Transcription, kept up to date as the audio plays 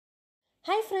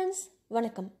Hi friends,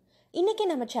 வணக்கம். இன்னைக்கு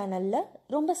நம்ம சேனல்ல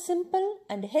ரொம்ப சிம்பிள்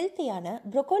அண்ட் ஹெல்த்தியான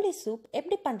ப்ரோக்கோலி சூப்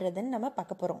எப்படி பண்றதுன்னு நம்ம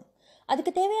பார்க்க போறோம்.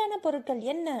 அதுக்கு தேவையான பொருட்கள்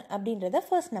என்ன அப்படின்றத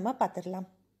ஃபர்ஸ்ட் நம்ம பார்த்துடலாம்.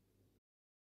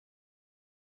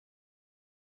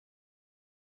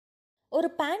 ஒரு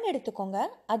பேன் எடுத்துக்கோங்க,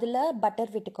 அதில்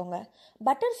பட்டர் விட்டுக்கோங்க.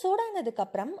 பட்டர் சூடானதுக்கு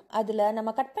அப்புறம் அதில்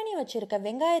நம்ம கட் பண்ணி வச்சிருக்க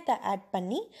வெங்காயத்தை ஆட்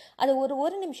பண்ணி அதை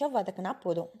ஒரு நிமிஷம் வதக்கினா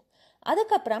போதும்.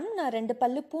 அதுக்கப்புறம் நான் 2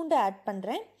 பல்லு பூண்டு ஆட்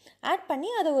பண்ணுறேன். ஆட் பண்ணி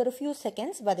அதை ஒரு ஃபியூ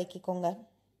செகண்ட்ஸ் வதக்கிக்கோங்க.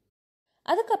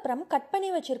 அதுக்கப்புறம் கட் பண்ணி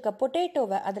வச்சுருக்க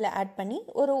பொட்டேட்டோவை அதில் ஆட் பண்ணி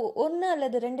ஒரு 1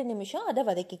 அல்லது 2 நிமிஷம் அதை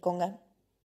வதக்கிக்கோங்க.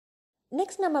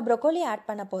 நெக்ஸ்ட் நம்ம ப்ரோக்கோலி ஆட்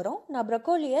பண்ண போகிறோம். நான்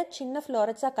ப்ரோக்கோலியை சின்ன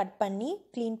ஃப்ளாரட்ஸாக கட் பண்ணி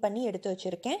க்ளீன் பண்ணி எடுத்து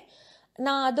வச்சுருக்கேன்.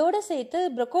 நான் அதோடு சேர்த்து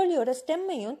ப்ரோக்கோலியோட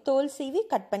ஸ்டெம்மையும் தோல் சீவி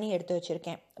கட் பண்ணி எடுத்து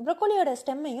வச்சுருக்கேன். ப்ரோக்கோலியோட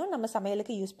ஸ்டெம்மையும் நம்ம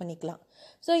சமையலுக்கு யூஸ் பண்ணிக்கலாம்.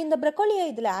 ஸோ இந்த ப்ரோக்கோலியை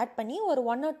இதில் ஆட் பண்ணி ஒரு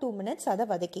 1 or 2 minutes அதை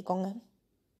வதக்கிக்கோங்க.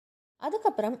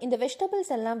 அதுக்கப்புறம் இந்த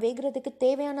வெஜிடபிள்ஸ் எல்லாம் வேகிறதுக்கு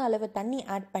தேவையான அளவு தண்ணி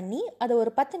ஆட் பண்ணி அதை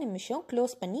ஒரு 10 நிமிஷம்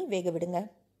க்ளோஸ் பண்ணி வேக விடுங்க.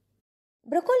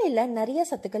 ப்ரோக்கோலியில் நிறைய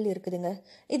சத்துக்கள் இருக்குதுங்க.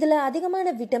 இதில்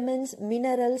அதிகமான விட்டமின்ஸ்,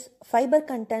 மினரல்ஸ், ஃபைபர்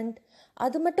கண்டென்ட்,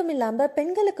 அது மட்டும் இல்லாமல்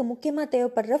பெண்களுக்கு முக்கியமாக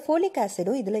தேவைப்படுற ஃபோலிக்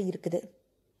ஆசிடும் இதில் இருக்குது.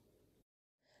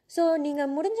 ஸோ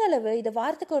நீங்கள் முடிஞ்ச அளவு இதை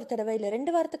வாரத்துக்கு ஒரு தடவை இல்லை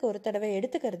 2 வாரத்துக்கு ஒரு தடவை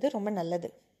எடுத்துக்கிறது ரொம்ப நல்லது.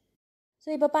 ஸோ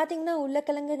இப்போ பார்த்தீங்கன்னா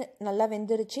உருளைக்கிழங்கு நல்லா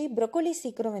வெந்துருச்சு, ப்ரோக்கோலி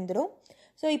சீக்கிரம் வெந்துடும்.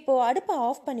 ஸோ இப்போது அடுப்பை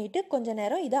ஆஃப் பண்ணிவிட்டு கொஞ்சம்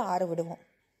நேரம் இதை ஆற விடுவோம்.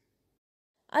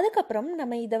 அதுக்கப்புறம்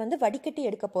நம்ம இதை வடிகட்டி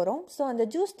எடுக்க போகிறோம். ஸோ அந்த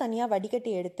ஜூஸ் தனியாக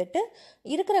வடிகட்டி எடுத்துட்டு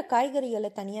இருக்கிற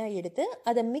காய்கறிகளை தனியாக எடுத்து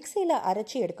அதை மிக்சியில்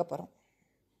அரைச்சி எடுக்க போகிறோம்.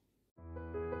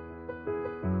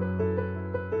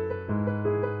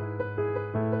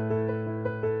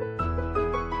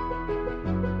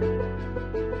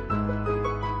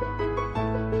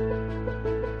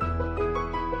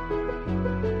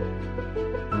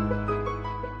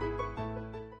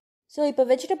 ஸோ இப்போ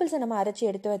வெஜிடபிள்ஸை நம்ம அரைச்சி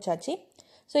எடுத்து வச்சாச்சு.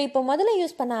 ஸோ இப்போ முதல்ல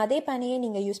யூஸ் பண்ண அதே பேனையே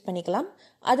நீங்கள் யூஸ் பண்ணிக்கலாம்.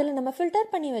 அதில் நம்ம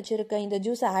ஃபில்டர் பண்ணி வச்சுருக்க இந்த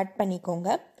ஜூஸை ஆட்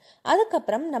பண்ணிக்கோங்க.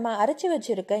 அதுக்கப்புறம் நம்ம அரைச்சி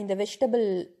வச்சுருக்க இந்த வெஜிடபிள்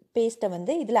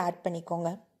பேஸ்ட்டை இதில் ஆட்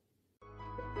பண்ணிக்கோங்க.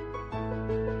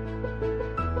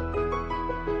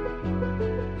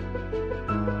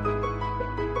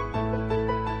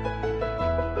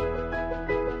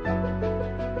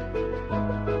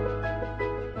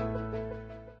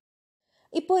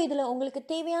 இப்போது இதில் உங்களுக்கு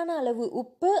தேவையான அளவு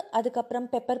உப்பு, அதுக்கப்புறம்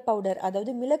பெப்பர் பவுடர்,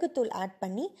 அதாவது மிளகுத்தூள் ஆட்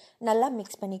பண்ணி நல்லா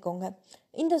மிக்ஸ் பண்ணிக்கோங்க.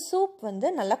 இந்த சூப்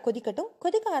நல்லா கொதிக்கட்டும்.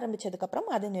 கொதிக்க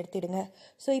ஆரம்பித்ததுக்கப்புறம் அதை நிறுத்திடுங்க.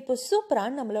 ஸோ இப்போ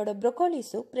சூப்பராக நம்மளோட ப்ரோக்கோலி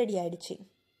சூப் ரெடி ஆயிடுச்சு.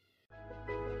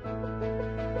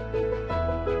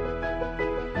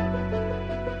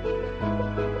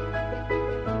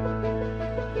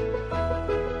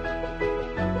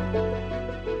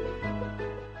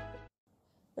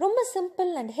 ரொம்ப சிம்பிள்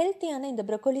அண்ட் ஹெல்த்தியான இந்த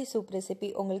ப்ரோக்கோலி சூப் ரெசிபி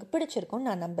உங்களுக்கு பிடிச்சிருக்கும்னு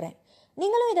நான் நம்புகிறேன்.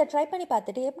 நீங்களும் இதை ட்ரை பண்ணி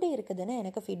பார்த்துட்டு எப்படி இருக்குதுன்னு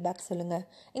எனக்கு ஃபீட்பேக் சொல்லுங்கள்.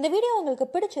 இந்த வீடியோ உங்களுக்கு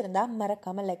பிடிச்சிருந்தா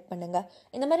மறக்காமல் லைக் பண்ணுங்கள்.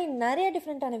 இந்த மாதிரி நிறைய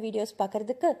டிஃப்ரெண்ட்டான வீடியோஸ்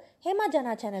பார்க்குறதுக்கு ஹேமா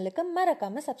ஜானா சேனலுக்கு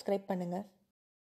மறக்காமல் சப்ஸ்கிரைப் பண்ணுங்கள்.